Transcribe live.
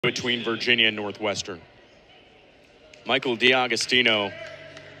between Virginia and Northwestern. Michael D'Agostino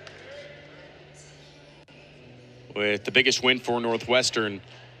with the biggest win for Northwestern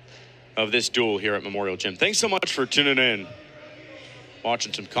of this duel here at Memorial Gym. Thanks so much for tuning in,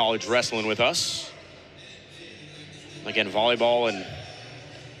 watching some college wrestling with us. Again, volleyball and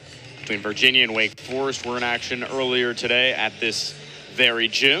between Virginia and Wake Forest were in action earlier today at this very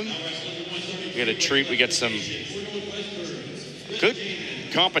gym. We get a treat. We get some good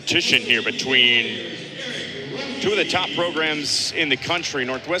competition here between two of the top programs in the country.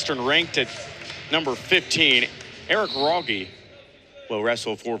 Northwestern ranked at number 15. Erik Roggie will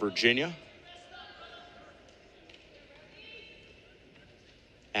wrestle for Virginia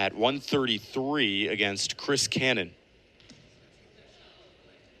at 133 against Chris Cannon.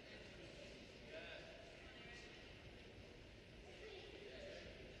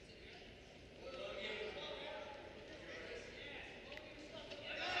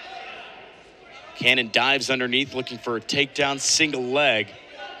 Cannon dives underneath looking for a takedown, single leg.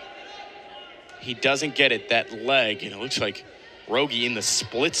 He doesn't get it, that leg, and it looks like Roggie in the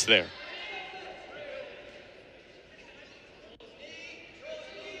splits there.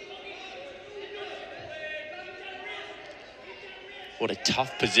 What a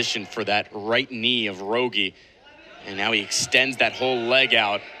tough position for that right knee of Roggie. And now he extends that whole leg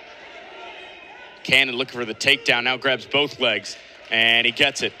out. Cannon looking for the takedown, now grabs both legs, and he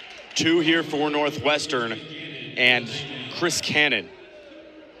gets it. Two here for Northwestern and Chris Cannon.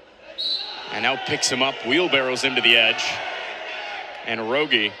 And now picks him up, wheelbarrows him to the edge. And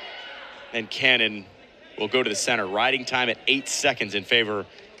Roggie and Cannon will go to the center. Riding time at 8 seconds in favor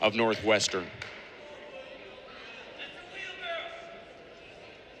of Northwestern.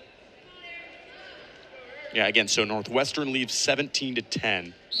 Yeah, again, so Northwestern leaves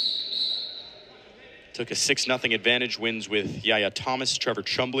 17-10. Took a 6-0 advantage, wins with Yaya Thomas, Trevor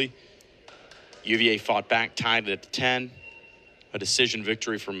Chumbley. UVA fought back, tied it at 10. A decision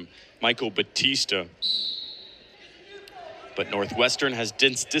victory from Michael Batista. But Northwestern has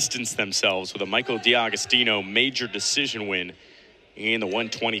distanced themselves with a Michael D'Agostino major decision win in the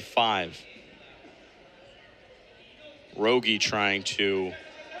 125. Roggie trying to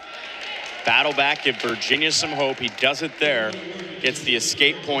battle back, give Virginia some hope. He does it there. Gets the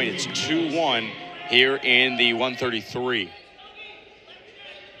escape point. It's 2-1 here in the 133.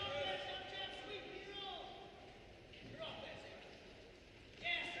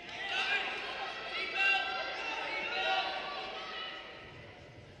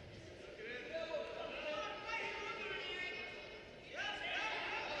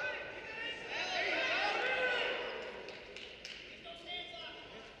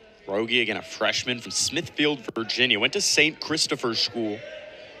 Roggie, again, a freshman from Smithfield, Virginia. Went to St. Christopher's School.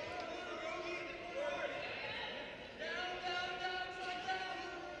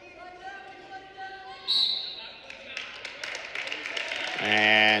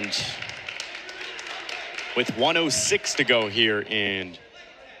 And with 1:06 to go here in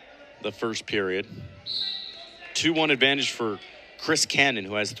the first period. 2-1 advantage for Chris Cannon,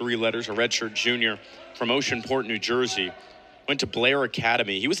 who has 3 letters, a redshirt junior from Oceanport, New Jersey. Went to Blair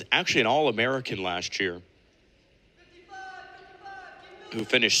Academy. He was actually an All-American last year, who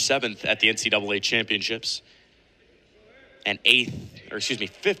finished 7th at the NCAA championships and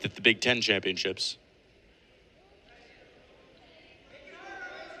 5th at the Big Ten championships.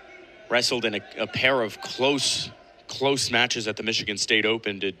 Wrestled in a pair of close matches at the Michigan State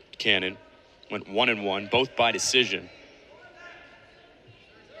Open, did Cannon. Went 1-1, both by decision.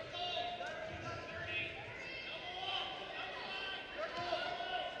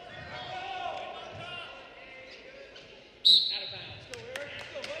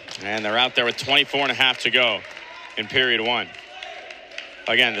 And they're out there with 24.5 to go in period 1.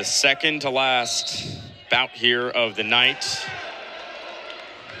 Again, the second to last bout here of the night.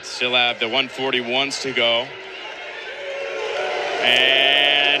 Still have the 141s to go.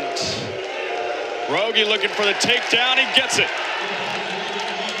 And Roggie looking for the takedown. He gets it.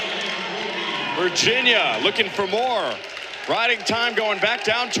 Virginia looking for more. Riding time going back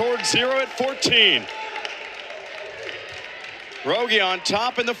down towards 0 at 14. Roggie on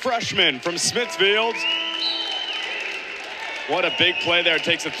top, and the freshman from Smithfield. What a big play there. It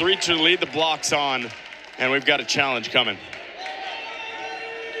takes a 3-2 lead. The block's on, and we've got a challenge coming.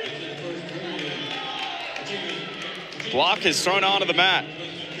 Block is thrown onto the mat.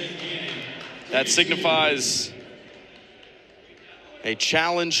 That signifies a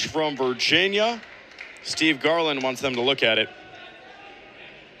challenge from Virginia. Steve Garland wants them to look at it.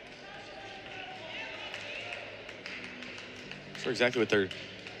 Not sure exactly what they're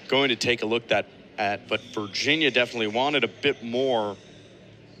going to take a look at, but Virginia definitely wanted a bit more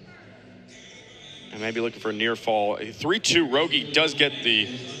And maybe looking for a near fall. 3-2, Roggie does get the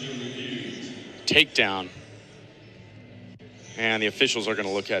takedown. And the officials are going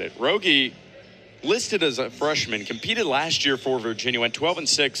to look at it. Roggie, listed as a freshman, competed last year for Virginia, went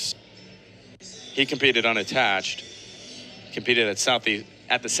 12-6. He competed unattached. Competed at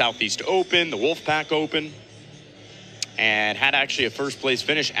the Southeast Open, the Wolfpack Open, and had actually a first-place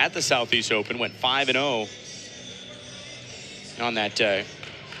finish at the Southeast Open. Went 5-0 on that day.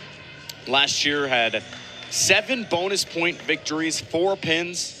 Last year had 7 bonus point victories, 4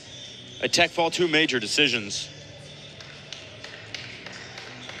 pins, a tech fall, 2 major decisions.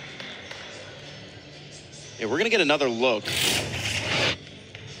 Yeah, we're going to get another look.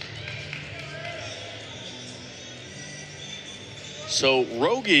 So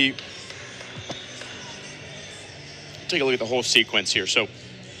Roggie, take a look at the whole sequence here. So,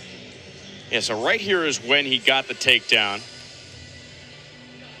 yeah, so right here is when he got the takedown.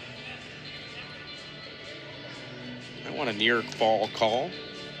 I want a near fall call.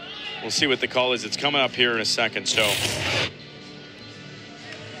 We'll see what the call is. It's coming up here in a second. So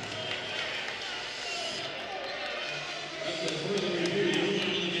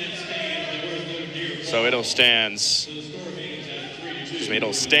it'll stand. Excuse me,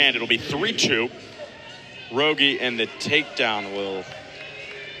 it'll stand. It'll be 3-2. Roggie, and the takedown will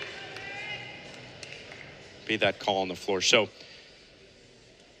be that call on the floor. So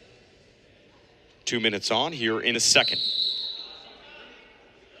 2 minutes on here in a second.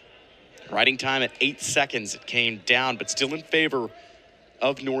 Riding time at 8 seconds. It came down, but still in favor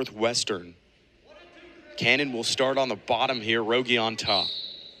of Northwestern. Cannon will start on the bottom here. Roggie on top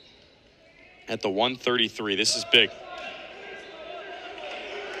at the 133. This is big.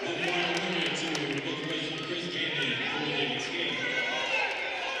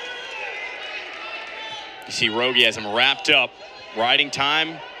 You see Roggie has him wrapped up. Riding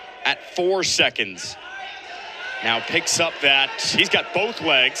time at 4 seconds. Now picks up that. He's got both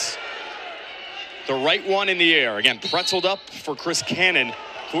legs. The right one in the air. Again, pretzeled up for Chris Cannon.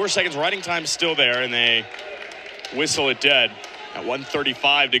 4 seconds. Riding time still there, and they whistle it dead at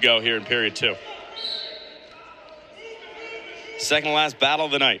 1:35 to go here in period 2. Second to last battle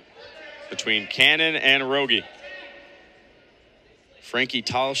of the night between Cannon and Roggie. Frankie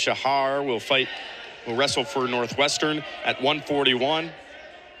Tal-Shahar will wrestle for Northwestern at 141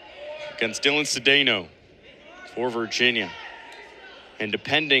 against Dylan Cedeno for Virginia. And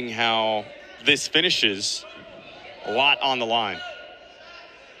depending how this finishes, a lot on the line.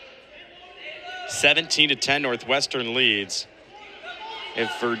 17-10 Northwestern leads.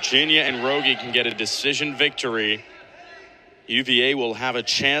 If Virginia and Roggie can get a decision victory, UVA will have a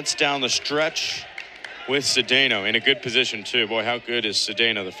chance down the stretch with Cedeno in a good position too. Boy, how good is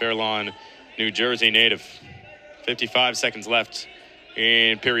Cedeno, the Fairlawn, New Jersey native. 55 seconds left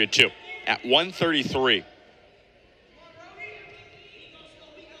in period 2 at 1:33.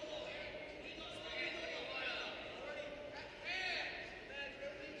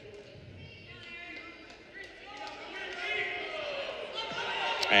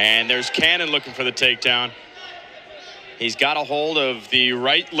 And there's Cannon looking for the takedown. He's got a hold of the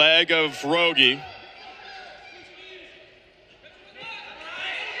right leg of Roggie.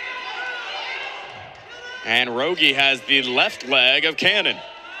 And Roggie has the left leg of Cannon.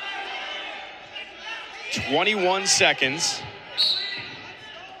 21 seconds.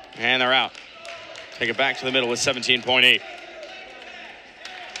 And they're out. Take it back to the middle with 17.8.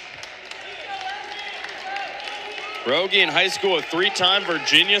 Roggie in high school, a 3-time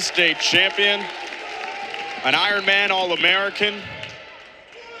Virginia State champion, an Ironman All-American,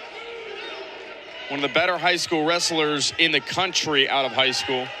 one of the better high school wrestlers in the country out of high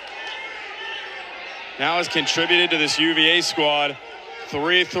school. Now has contributed to this UVA squad.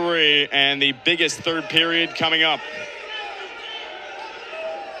 3-3, and the biggest third period coming up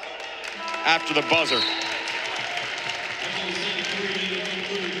after the buzzer.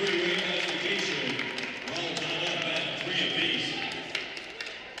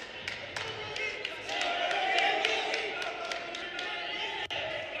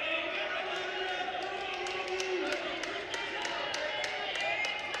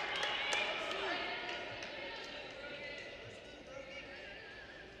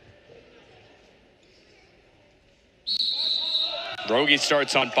 Roggie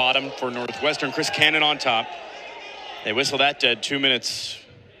starts on bottom for Northwestern. Chris Cannon on top. They whistle that dead. 2 minutes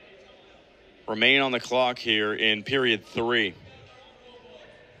remain on the clock here in period 3.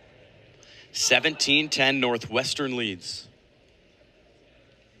 17-10 Northwestern leads.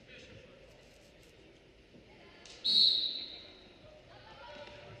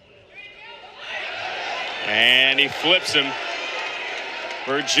 And he flips him.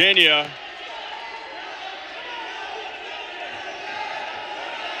 Virginia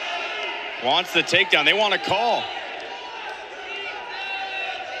wants the takedown. They want a call.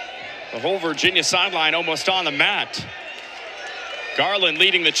 The whole Virginia sideline almost on the mat. Garland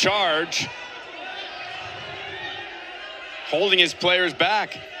leading the charge. Holding his players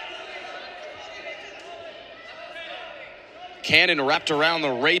back. Cannon wrapped around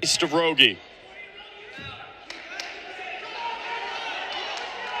the waist of Roggie.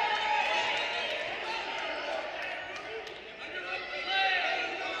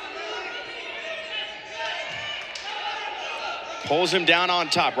 Pulls him down on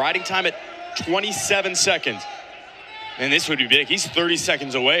top. Riding time at 27 seconds. And this would be big. He's 30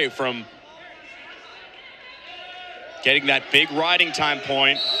 seconds away from getting that big riding time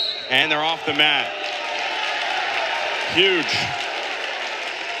point. And they're off the mat. Huge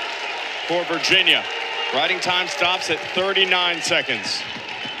for Virginia. Riding time stops at 39 seconds.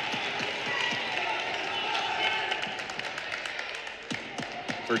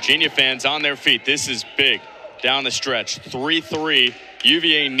 Virginia fans on their feet. This is big. Down the stretch, 3-3.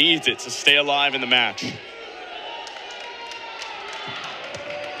 UVA needs it to stay alive in the match.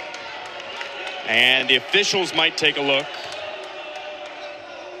 And the officials might take a look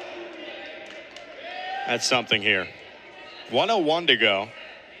at something here. 1:01 to go.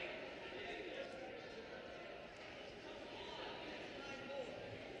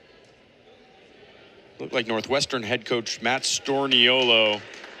 Looked like Northwestern head coach Matt Storniolo.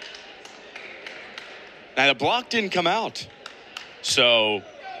 Now, the block didn't come out. So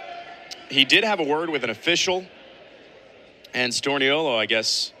he did have a word with an official. And Storniolo, I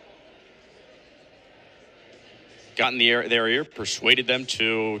guess, got in their ear, persuaded them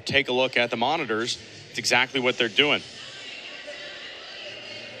to take a look at the monitors. It's exactly what they're doing.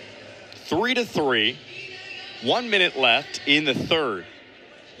 3-3. 1 minute left in the third.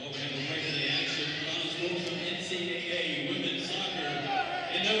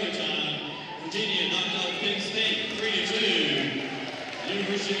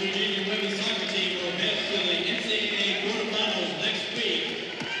 Virginia women's soccer team will advance to the NCAA quarterfinals next week.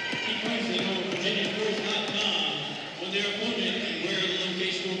 Keep posting on VirginiaSports.com when their opponent and where the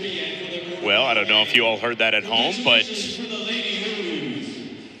location will be at for their quarterfinals. Well, I don't know if you all heard that at home, but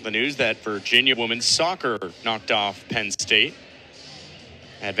the news that Virginia women's soccer knocked off Penn State,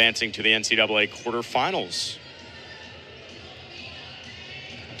 advancing to the NCAA quarterfinals.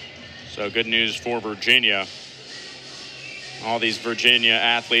 So good news for Virginia. All these Virginia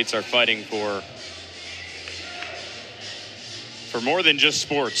athletes are fighting for more than just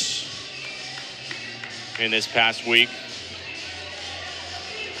sports in this past week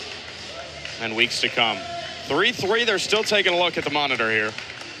and weeks to come. 3-3, they're still taking a look at the monitor here.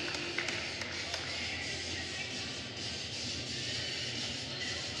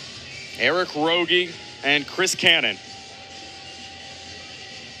 Erik Roggie and Chris Cannon.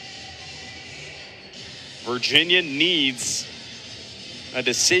 Virginia needs a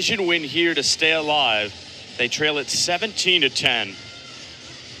decision win here to stay alive. They trail at 17-10.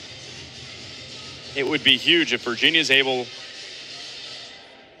 It would be huge if Virginia's able,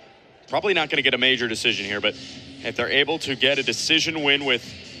 probably not going to get a major decision here, but if they're able to get a decision win with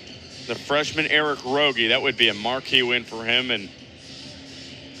the freshman Erik Roggie, that would be a marquee win for him. And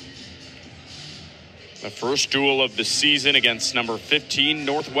the first duel of the season against number 15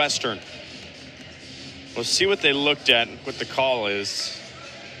 Northwestern. We'll see what they looked at and what the call is.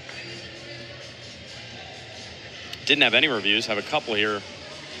 Didn't have any reviews, have a couple here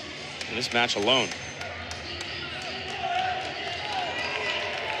in this match alone.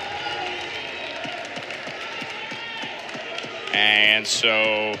 And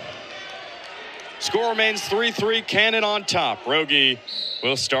so score remains 3-3, Cannon on top. Roggie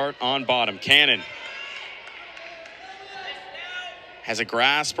will start on bottom. Cannon has a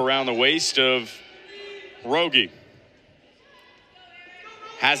grasp around the waist of Roggie.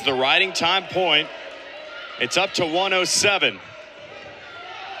 Has the riding time point. It's up to 1:07.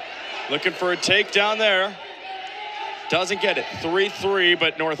 Looking for a takedown there. Doesn't get it. 3-3,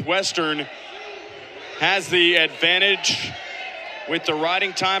 but Northwestern has the advantage with the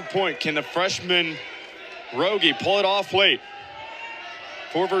riding time point. Can the freshman Roggie pull it off late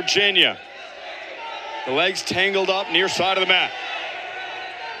for Virginia? The legs tangled up near side of the mat.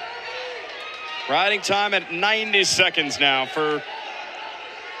 Riding time at 90 seconds now for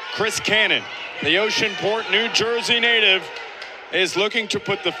Chris Cannon. The Oceanport, New Jersey native is looking to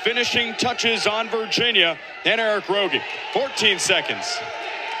put the finishing touches on Virginia and Erik Roggie. 14 seconds.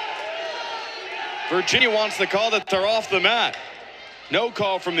 Virginia wants the call that they're off the mat. No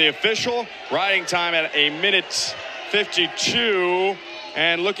call from the official. Riding time at 1:52.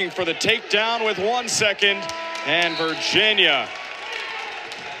 And looking for the takedown with 1 second. And Virginia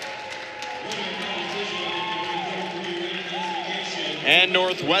And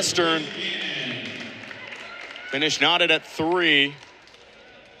Northwestern finished knotted at 3.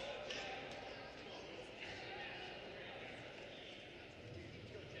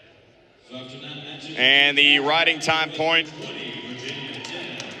 And the riding time point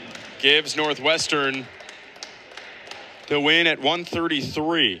gives Northwestern the win at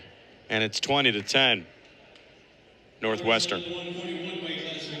 133, and it's 20-10 Northwestern.